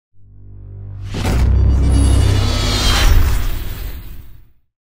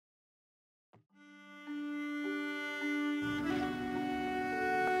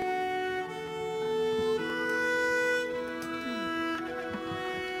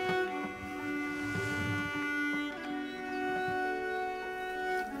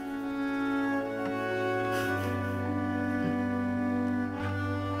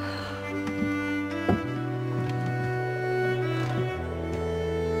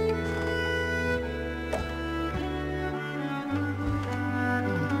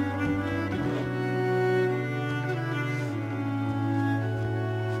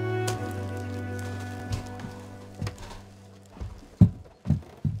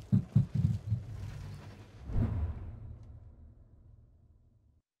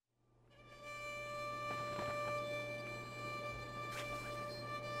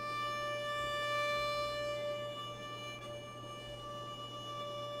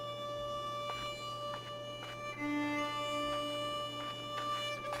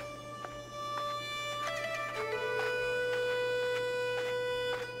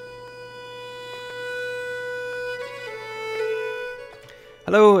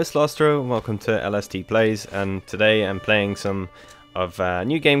Hello, it's Lostro, and welcome to LST Plays, and today I'm playing some of a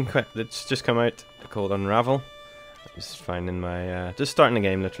new game that's just come out called Unravel. I'm just finding my, just starting the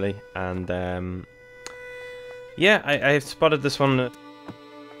game literally, and yeah, I spotted this one,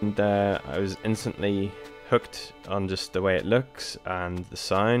 and I was instantly hooked on just the way it looks and the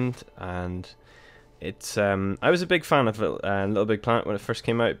sound, and it's I was a big fan of Little Big Planet when it first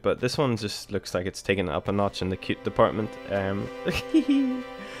came out, but this one just looks like it's taken it up a notch in the cute department.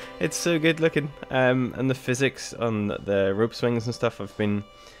 It's so good looking, and the physics on the rope swings and stuff. I've been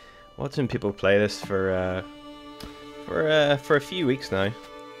watching people play this for a few weeks now.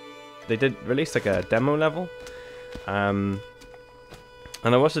 They did release like a demo level, and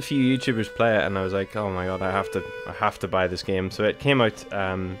I watched a few YouTubers play it, and I was like, oh my god, I have to buy this game. So it came out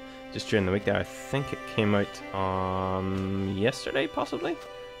just during the week there. I think it came out on yesterday, possibly.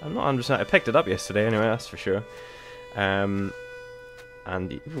 I'm not 100%. I picked it up yesterday anyway, that's for sure. And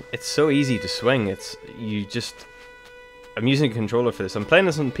it's so easy to swing. I'm using a controller for this. I'm playing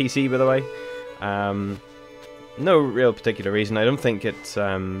this on PC, by the way. No real particular reason. I don't think it's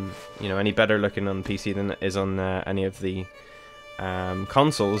any better looking on PC than it is on any of the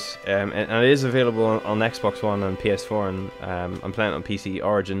consoles, and it is available on Xbox One and PS4, and I'm playing it on PC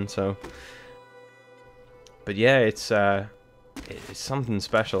Origin. So, but yeah, it's something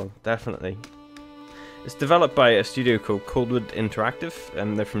special, definitely. It's developed by a studio called Coldwood Interactive,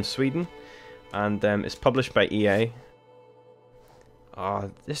 and they're from Sweden, and it's published by EA.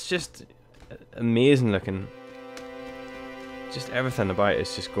 It's just amazing looking. Just everything about it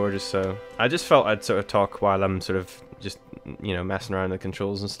is just gorgeous. So I just felt I'd sort of talk while I'm sort of just messing around with the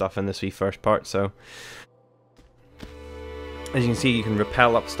controls and stuff in this wee first part. So as you can see, you can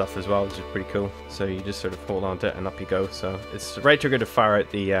rappel up stuff as well, which is pretty cool. So you just sort of hold on to it and up you go. So it's right trigger to fire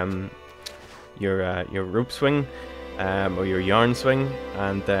out the your rope swing or your yarn swing,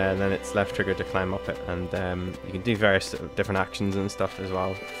 and then it's left trigger to climb up it, and you can do various different actions and stuff as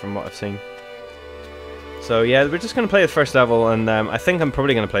well from what I've seen. So yeah, we're just going to play the first level, and I think I'm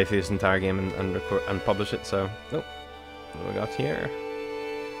probably going to play through this entire game and record and publish it. So, what do we got here?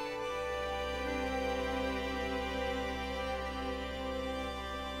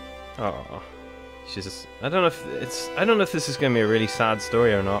 Oh, Jesus! I don't know if this is going to be a really sad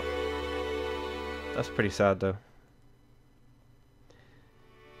story or not. That's pretty sad though.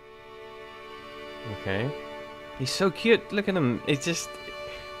 Okay, he's so cute. Look at him. It's just.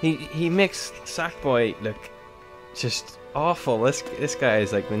 He makes Sackboy look just awful. This guy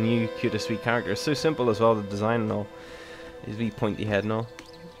is like the new cutest wee character. It's so simple as well, the design and all. His wee pointy head and all.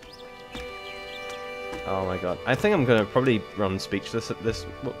 Oh my god. I think I'm gonna probably run speechless at this.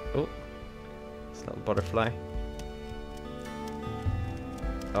 Oh, it's a little butterfly.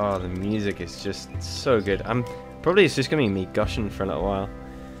 Oh, the music is just so good. It's just gonna be me gushing for a little while.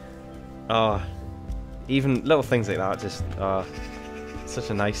 Oh, even little things like that just such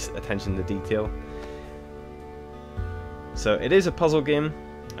a nice attention to detail. So it is a puzzle game,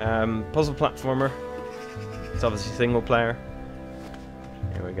 puzzle platformer. It's obviously single player.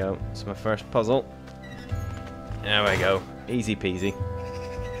 Here we go. It's my first puzzle. There we go. Easy peasy.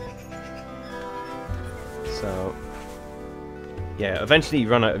 So yeah, eventually you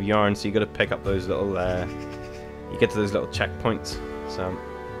run out of yarn, so you got to pick up those little. You get to those little checkpoints. So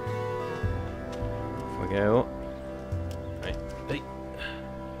off we go.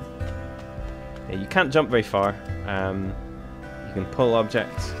 You can't jump very far. You can pull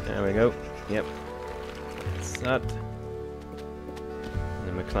objects. There we go. Yep. That's that. And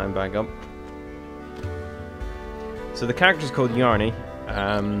then we climb back up. So the character's called Yarny,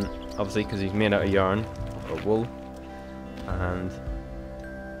 obviously because he's made out of yarn or wool. And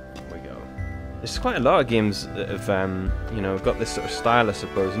there we go. There's quite a lot of games that have got this sort of style, I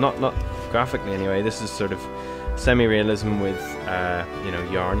suppose. Not graphically anyway. This is sort of semi-realism with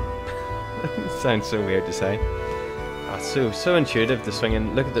yarn. Sounds so weird to say. So intuitive, the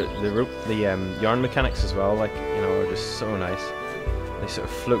swinging. Look at the rope, the yarn mechanics as well. Like are just so nice. They sort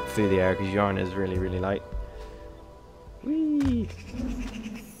of float through the air because yarn is really light. Whee!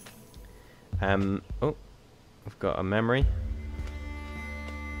 Oh, I've got a memory.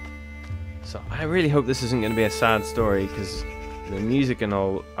 So I really hope this isn't going to be a sad story, because the music and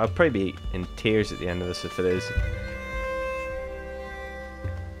all. I'll probably be in tears at the end of this if it is.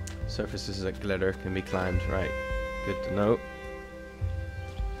 Surfaces that glitter can be climbed, right? Good to know.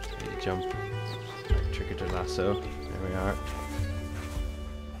 You jump. Right, trigger to lasso. There we are.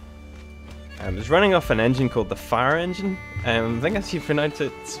 It's running off an engine called the Fire Engine. I think as you pronounce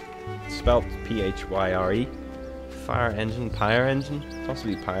it, it's spelled P-H-Y-R-E. Fire Engine, Pyre Engine,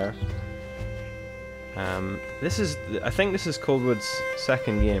 possibly Pyre. I think this is Coldwood's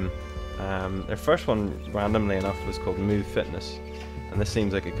second game. Their first one, randomly enough, was called Move Fitness, and this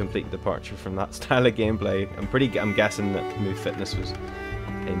seems like a complete departure from that style of gameplay. I'm guessing that Move Fitness was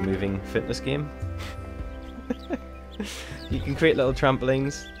a moving fitness game. You can create little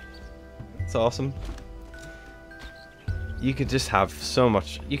trampolines. It's awesome. You could just have so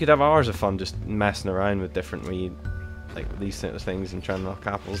much. You could have hours of fun just messing around with different these sort of things and trying to knock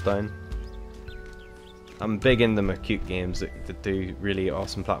apples down. I'm big into my cute games that do really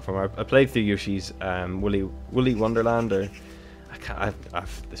awesome platform. I played through Yoshi's Woolly Wonderland, or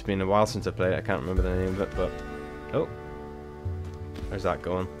it's been a while since I played it. I can't remember the name of it, but oh, where's that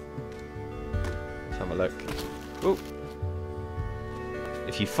going? Let's have a look. Oh,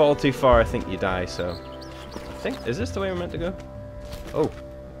 if you fall too far, I think you die. So I think, is this the way we're meant to go? Oh,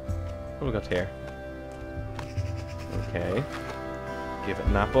 what have we got here? Okay, give it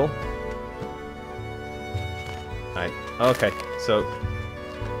an apple. Right. Okay, so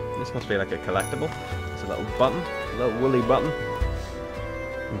this must be like a collectible. It's a little button, a little woolly button.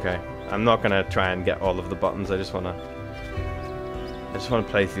 Okay, I'm not gonna try and get all of the buttons. I just wanna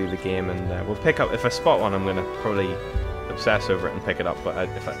play through the game, and we'll pick up. If I spot one, I'm gonna probably obsess over it and pick it up. But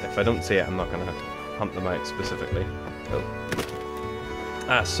if I don't see it, I'm not gonna hunt them out specifically. Oh,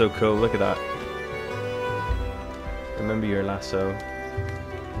 that's so cool! Look at that. Remember your lasso.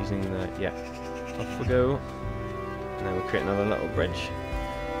 Using the Off we go. And then we'll create another little bridge.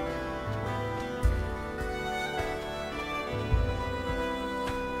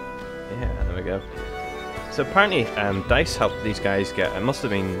 Yeah, there we go. So apparently, DICE helped these guys get. It must have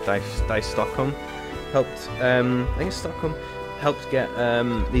been DICE Stockholm helped. I think it's Stockholm helped get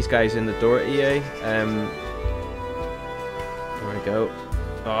these guys in the door at EA. There we go.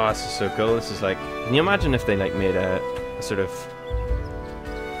 Oh, this is so cool. This is like. Can you imagine if they like made a sort of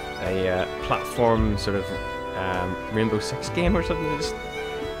a platform sort of Rainbow Six game or something? Just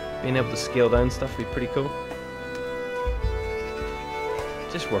being able to scale down stuff would be pretty cool.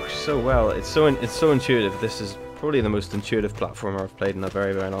 It just works so well. It's so intuitive. This is probably the most intuitive platformer I've played in a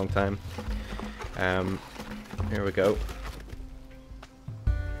very, very long time. Here we go.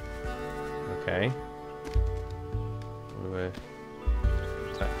 Okay.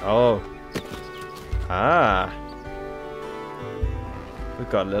 Oh. Ah. We've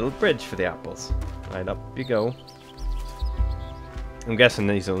got a little bridge for the apples. Right, up you go. I'm guessing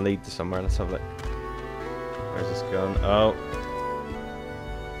these will lead to somewhere. Let's have a look. Where's this going? Oh.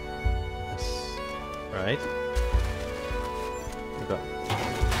 Right. We've got...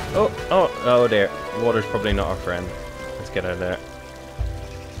 Oh dear. Water's probably not our friend. Let's get out of there.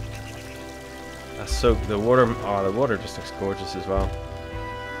 That's so... The water just looks gorgeous as well.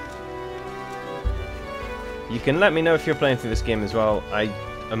 You can let me know if you're playing through this game as well. I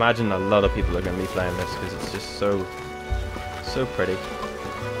imagine a lot of people are going to be playing this because it's just so pretty.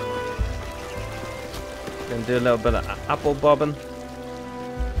 Gonna do a little bit of apple bobbing.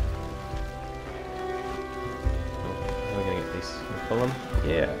 Oh, we're gonna get these. Pull them.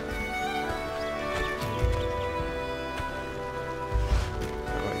 Yeah.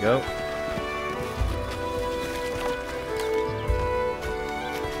 There we go.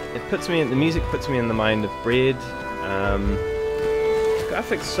 The music puts me in the mind of Braid.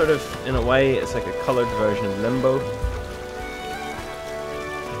 Graphics sort of, in a way, it's like a coloured version of Limbo.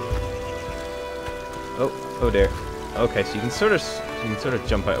 Oh dear. Okay, so you can sort of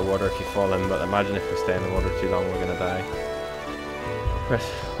jump out of water if you fall in, but imagine if we stay in the water too long, we're gonna die. Press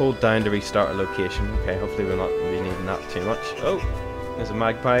hold down to restart a location. Okay, hopefully we'll not be needing that too much. Oh, there's a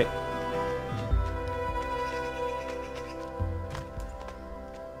magpie.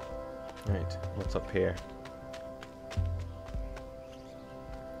 Right, what's up here?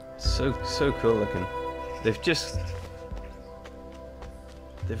 So cool looking.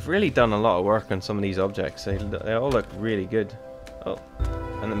 They've really done a lot of work on some of these objects. They all look really good. Oh,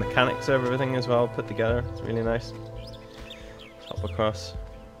 and the mechanics of everything as well put together. It's really nice. Hop across.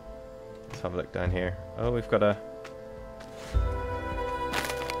 Let's have a look down here. Oh, we've got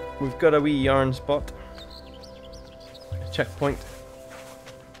a wee yarn spot. A checkpoint.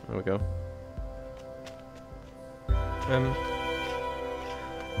 There we go.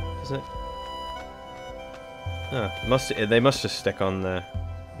 Is it? Oh, they must just stick on the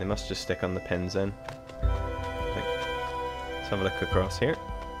pins in. Okay. Let's have a look across here.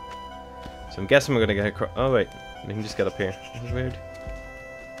 So I'm guessing we're gonna get across. Oh wait, we can just get up here. This is weird.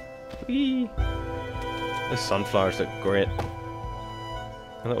 Whee! Those sunflowers look great.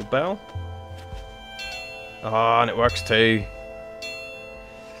 A little bell. Oh, and it works too.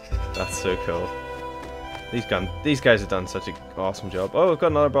 That's so cool. These guys have done such an awesome job. Oh, we've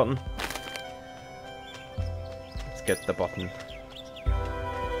got another button. let's get the button.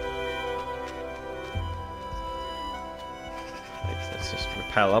 Let's just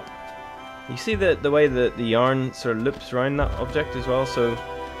rappel up. You see the way that the yarn sort of loops around that object as well, so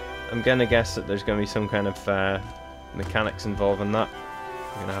I'm gonna guess that there's gonna be some kind of mechanics involved in that.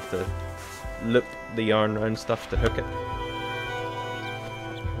 I'm gonna have to loop the yarn around stuff to hook it.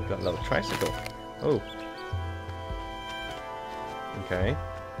 We've got a little tricycle. Oh. Okay.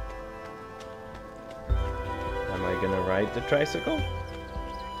 Am I gonna ride the tricycle?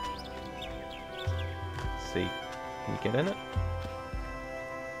 Let's see. Can you get in it?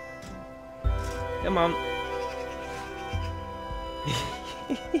 Come on.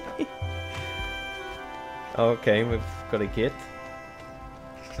 Okay, we've got a gate.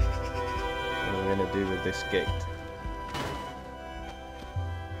 What are we gonna do with this gate?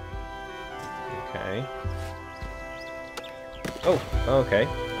 Okay. Oh, okay.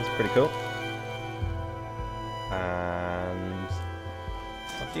 That's pretty cool. And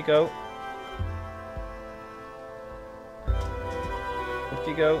off you go. Off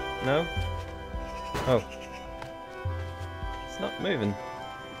you go. No? Oh. It's not moving.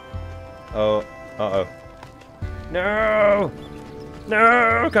 Oh. Uh-oh. No!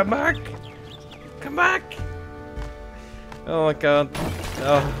 No! Come back! Come back! Oh my god.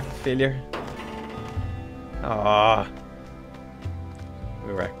 Oh, failure. Ah.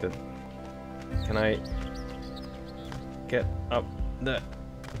 We wrecked it. Can I get up the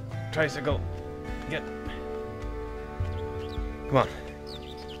tricycle? Get. Come on.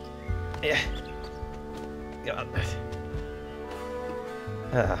 Yeah. God.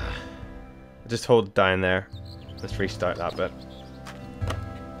 Just hold down there. Let's restart that bit.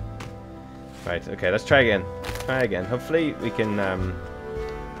 Right, okay, let's try again. Try again. Hopefully we can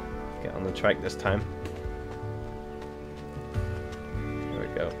get on the track this time. There we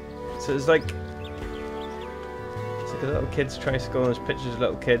go. So it's like a little kid's tricycle, and there's pictures of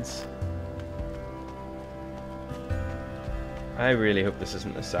little kids. I really hope this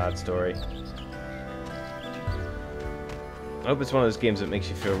isn't a sad story. I hope it's one of those games that makes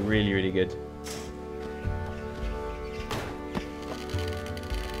you feel really, really good.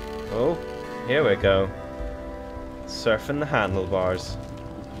 Oh, here we go. Surfing the handlebars.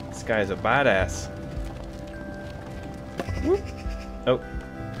 This guy's a badass. Whoop. Oh.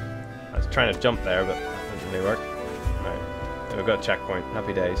 I was trying to jump there, but that didn't really work. Right. We've got a checkpoint.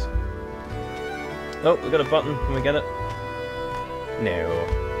 Happy days. Oh, we've got a button. Can we get it? No.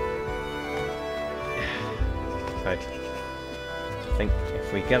 Right. I think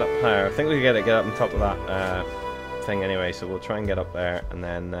if we get up higher, I think we can get up on top of that thing anyway, so we'll try and get up there, and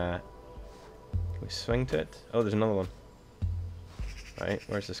then can we swing to it? Oh, there's another one. Right,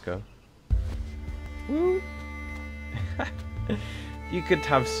 where's this go? Woo! You could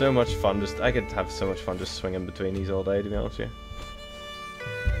have so much fun, I could have so much fun just swinging between these all day, to be honest with you.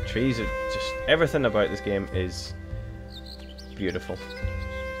 Trees are just, everything about this game is beautiful.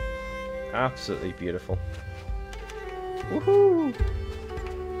 Absolutely beautiful. Woohoo!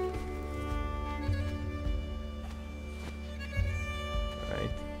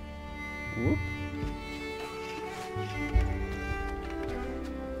 Right. Whoop.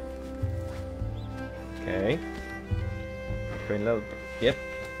 Okay. Green little. Yep.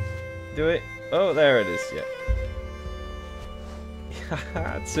 Do it. Oh, there it is. Yeah.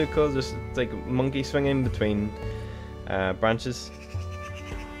 It's so cool. Just like a monkey swinging between branches.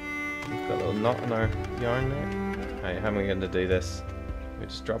 We've got a little knot in our yarn there. Right, how am I going to do this? We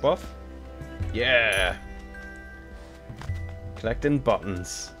just drop off? Yeah! Collecting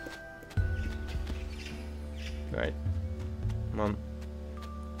buttons. Right. Come on.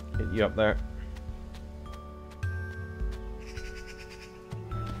 Get you up there.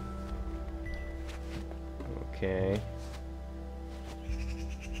 Okay.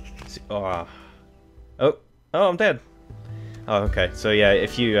 See, oh. Oh, I'm dead. Oh, okay. So yeah,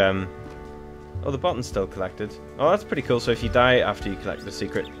 if you oh, the button's still collected. Oh, that's pretty cool. So if you die after you collect the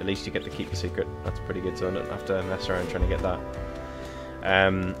secret, at least you get to keep the secret. That's pretty good, so I don't have to mess around trying to get that.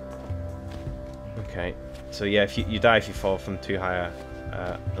 Okay. So yeah, if you die if you fall from too high a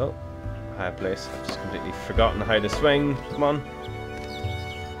higher place. I've just completely forgotten how to swing. Come on.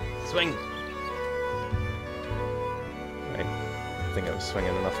 Swing. Right. I think I was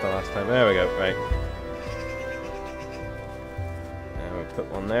swinging enough the last time. There we go. Right. Now we'll put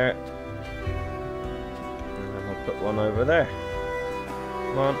one there. Put one over there.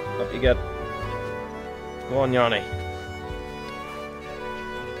 Come on, up you get. Go on, Yanni.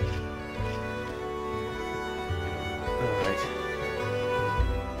 Alright.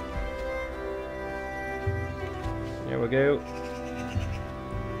 Here we go.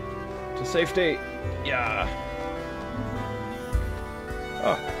 To safety. Yeah.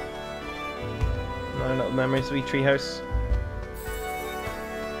 Oh. My little memories, wee treehouse.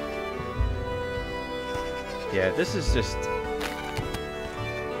 Yeah, this is just...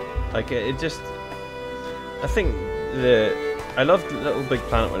 like, it just... I think I loved Little Big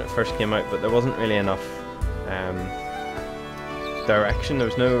Planet when it first came out, but there wasn't really enough direction. There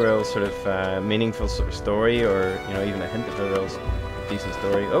was no real sort of meaningful sort of story, or you know, even a hint of a real decent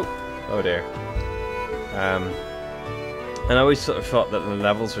story. Oh dear. And I always sort of thought that the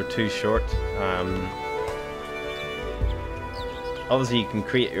levels were too short. Obviously, you can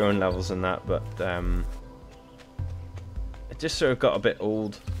create your own levels in that, but it just sort of got a bit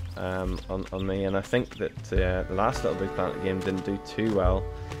old on me, and I think that the last Little Big Planet game didn't do too well,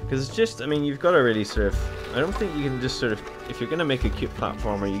 because it's just, I mean, you've got to really sort of, I don't think you can just sort of, if you're going to make a cute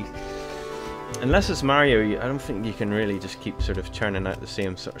platformer, unless it's Mario, I don't think you can really just keep sort of churning out the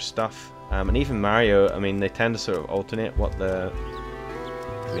same sort of stuff. And even Mario, I mean, they tend to sort of alternate what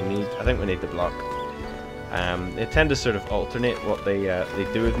we need. I think we need the block. They tend to sort of alternate what they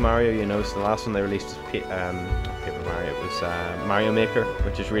do with Mario, you know. So the last one they released was Paper Mario. It was Mario Maker,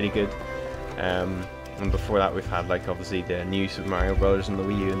 which is really good. And before that, we've had like obviously the new Super Mario Brothers and the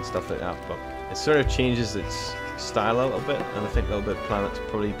Wii U and stuff like that. But it sort of changes its style a little bit, and I think Little Big Planet's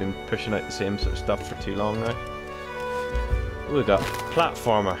probably been pushing out the same sort of stuff for too long now. We've got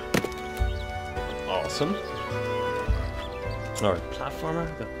platformer. Awesome. Alright, platformer.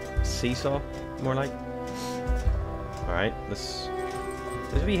 Got seesaw, more like. Alright, there's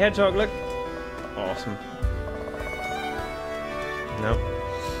a wee hedgehog, look. Awesome. No.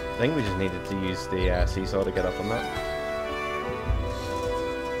 I think we just needed to use the seesaw to get up on that.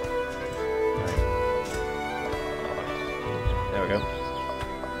 Right. There we go.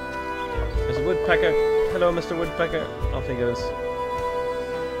 There's a woodpecker. Hello, Mr. Woodpecker. Off he goes.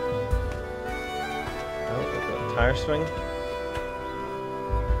 Oh, we've got a tire swing.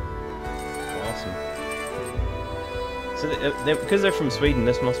 Awesome. So, because they're from Sweden,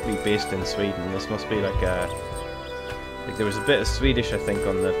 this must be based in Sweden. This must be like a... like there was a bit of Swedish, I think,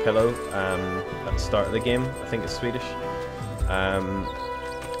 on the pillow at the start of the game. I think it's Swedish.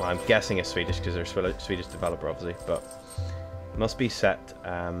 Well, I'm guessing it's Swedish because they're a Swedish developer, obviously, but it must be set.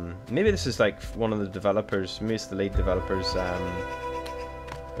 Maybe this is like one of the developers, maybe it's the lead developers,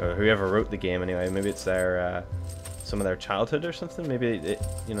 or whoever wrote the game anyway. Maybe it's their some of their childhood or something. Maybe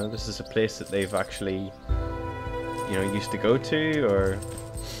you know, this is a place that they've actually, you know, used to go to, or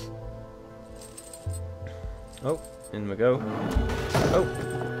oh. In we go. Oh!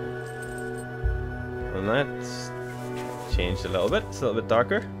 And that's changed a little bit. It's a little bit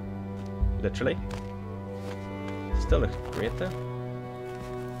darker. Literally. Still looks great though.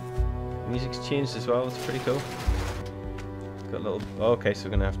 Music's changed as well. It's pretty cool. Got a little... oh, okay, so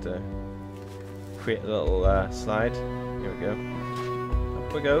we're going to have to create a little slide. Here we go.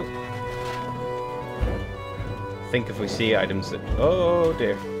 Up we go. I think if we see items that... oh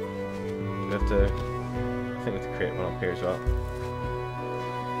dear. We have to... I think we have to create one up here as well.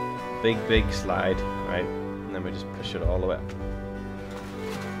 Big slide, right? And then we just push it all the way up.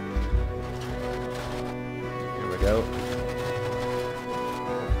 Here we go.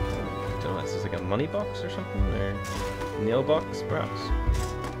 I don't know, this is like a money box or something, or nail box, perhaps.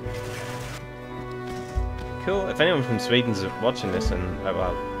 Cool. If anyone from Sweden's watching this, and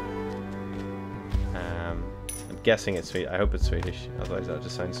well, guessing it's Swedish. I hope it's Swedish, otherwise that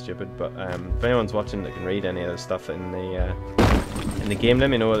just sounds stupid. But if anyone's watching that can read any of the stuff in the game,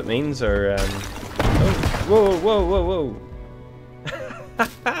 let me know what it means. Or oh, whoa!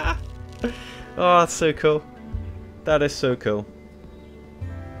 Oh, that's so cool. That is so cool.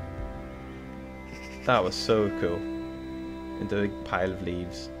 That was so cool. Into a big pile of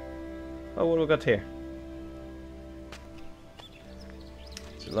leaves. Oh, what have we got here?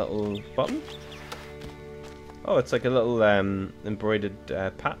 It's a little button. Oh, it's like a little embroidered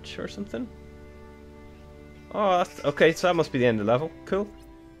patch or something. Oh, that's, okay, so that must be the end of the level. Cool.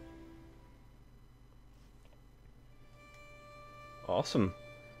 Awesome.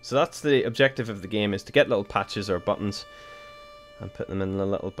 So that's the objective of the game, is to get little patches or buttons and put them in the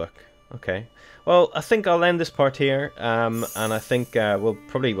little book. Okay. Well, I think I'll end this part here, and I think we're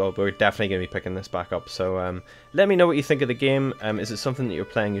definitely going to be picking this back up. So let me know what you think of the game. Is it something that you're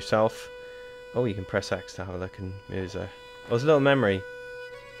playing yourself? Oh, you can press X to have a look, and there's a little memory.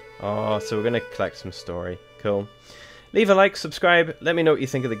 Oh, so we're going to collect some story. Cool. Leave a like, subscribe, let me know what you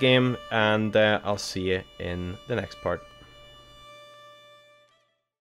think of the game, and I'll see you in the next part.